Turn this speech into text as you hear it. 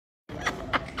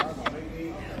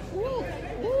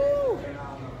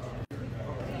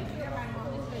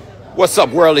What's up,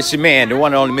 world? It's your man, the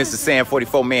one and only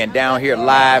MrSan44Man, down here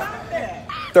live.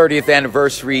 30th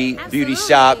anniversary beauty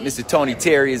shop. Mr. Tony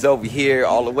Terry is over here,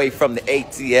 all the way from the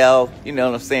ATL. You know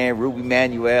what I'm saying? Ruby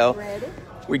Manuel.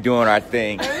 We're doing our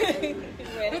thing.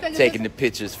 Taking the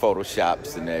pictures,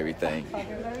 photoshops, and everything.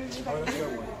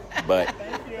 But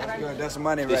that's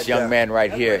money this right young there. man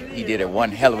right here, he did a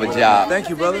one hell of a job. Thank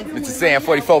you, brother.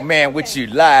 MrSan44Man with you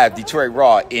live, Detroit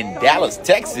Raw in Dallas,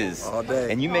 Texas. All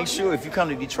day. And you make sure if you come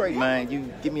to Detroit, man,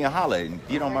 you give me a holler and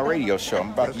get on my radio show. I'm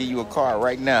about to give you a card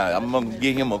right now. I'm going to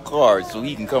give him a card so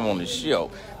he can come on the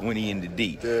show when he in the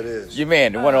D. There it is. Your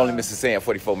man, the one and only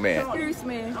MrSan44Man. Cheers,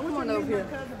 man. Come on over here.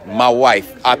 My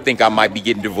wife, I think I might be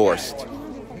getting divorced.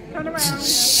 Turn around.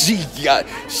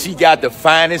 She got the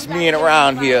finest men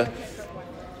around here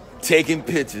taking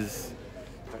pictures.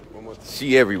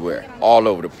 She everywhere, all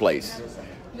over the place.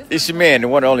 It's your man, the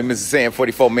one and only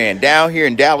MrSan44Man, down here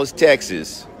in Dallas,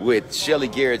 Texas, with Shelley,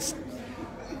 Garrett's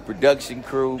production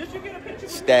crew,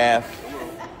 staff,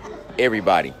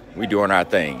 everybody. We doing our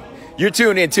thing. You're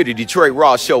tuned into the Detroit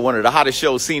Raw Show, one of the hottest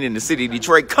shows seen in the city of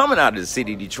Detroit, coming out of the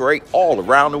city of Detroit, all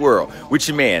around the world, with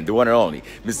your man, the one and only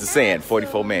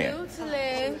MrSan44Man.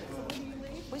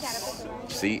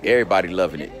 See, everybody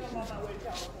loving it.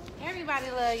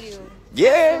 Everybody love you. Yeah,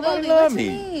 everybody love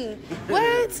me.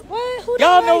 What? Who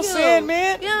Y'all don't know love you?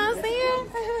 Sandman. You know what I'm saying?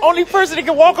 Only person that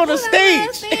can walk on the Who don't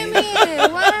love stage.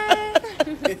 Sandman? What?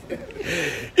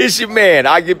 It's your man.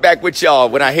 I'll get back with y'all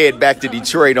when I head back to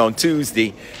Detroit on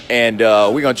Tuesday. And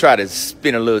we're going to try to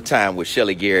spend a little time with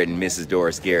Shelley Garrett and Mrs.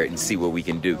 Doris Garrett and see what we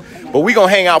can do. But we're going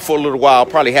to hang out for a little while,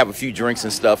 probably have a few drinks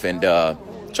and stuff, and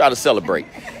try to celebrate.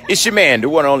 It's your man, the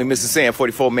one and only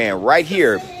MrSan44Man, right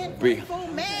here.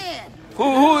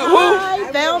 Who?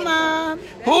 Hi, Velma.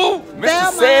 Who?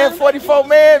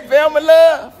 MrSan44Man, Velma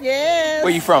Love. Yes.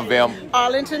 Where you from, Velma?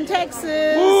 Arlington,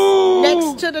 Texas. Woo.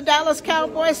 Next to the Dallas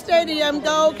Cowboy Stadium.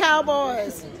 Go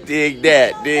Cowboys. Dig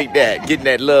that, dig that. Getting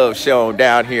that love shown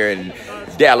down here in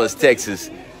Dallas,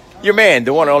 Texas. Your man,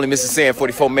 the one and only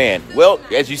MrSan44Man. Well,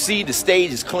 as you see, the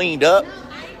stage is cleaned up.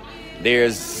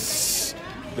 There's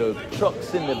the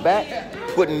trucks in the back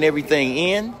putting everything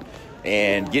in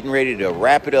and getting ready to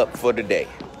wrap it up for the day.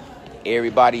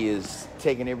 Everybody is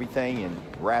taking everything and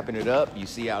wrapping it up. You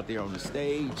see out there on the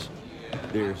stage,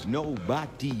 there's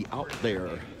nobody out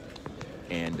there.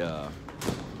 And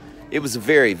it was a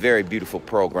very, very beautiful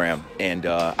program. And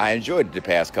I enjoyed it the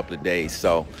past couple of days.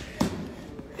 So,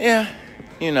 yeah,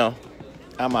 you know,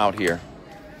 I'm out here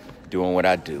doing what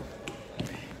I do.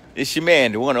 It's your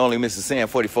man, the one and only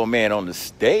MrSan44Man, on the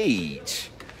stage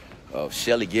of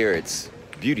Shelley Garrett's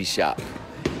beauty shop.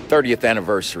 30th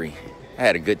anniversary. I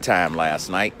had a good time last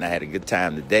night, and I had a good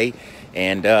time today.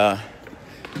 And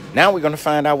now we're going to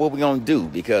find out what we're going to do,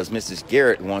 because Mrs.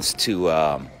 Garrett wants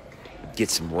to get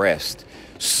some rest.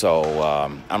 So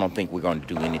I don't think we're going to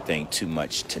do anything too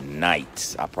much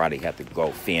tonight. I probably have to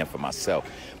go fend for myself.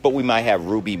 But we might have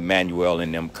Ruby, Manuel,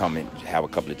 and them come and have a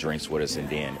couple of drinks with us, and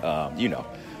then, you know,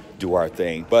 do our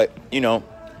thing. But, you know,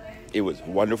 it was a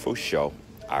wonderful show.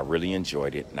 I really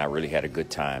enjoyed it, and I really had a good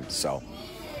time. So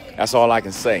that's all I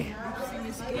can say.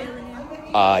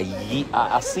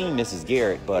 I seen Mrs.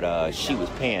 Garrett, but she was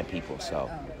paying people. So,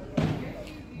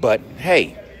 but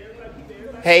hey,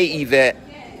 Yvette.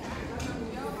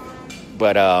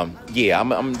 But yeah,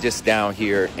 I'm just down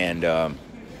here, and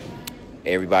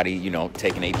everybody, you know,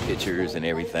 taking their pictures and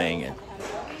everything, and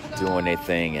doing their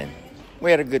thing, and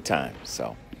we had a good time.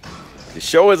 So the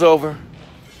show is over,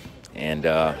 and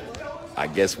I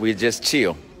guess we'll just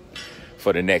chill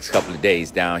for the next couple of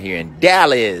days down here in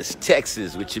Dallas,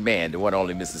 Texas, with your man, the one and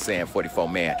only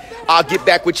MrSan44Man. I'll get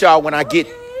back with y'all when I get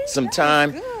some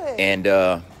time, and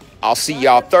I'll see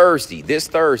y'all this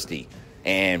Thursday.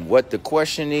 And what the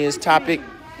question is, topic,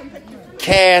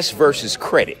 cash versus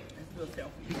credit.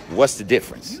 What's the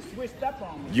difference?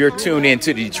 You're tuned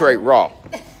into the Detroit Raw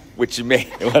with your man,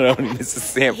 the one and only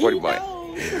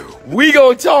MrSan44Man. We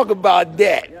gonna talk about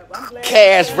that,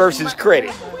 cash versus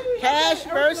credit. Cash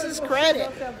versus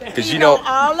credit. Because you know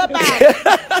all about it.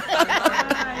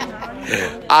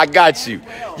 I got you.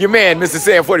 Your man,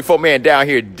 MrSan44Man, down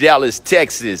here in Dallas,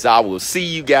 Texas. I will see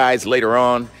you guys later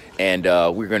on, and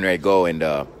we're going to go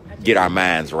and get our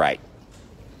minds right.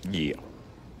 Yeah.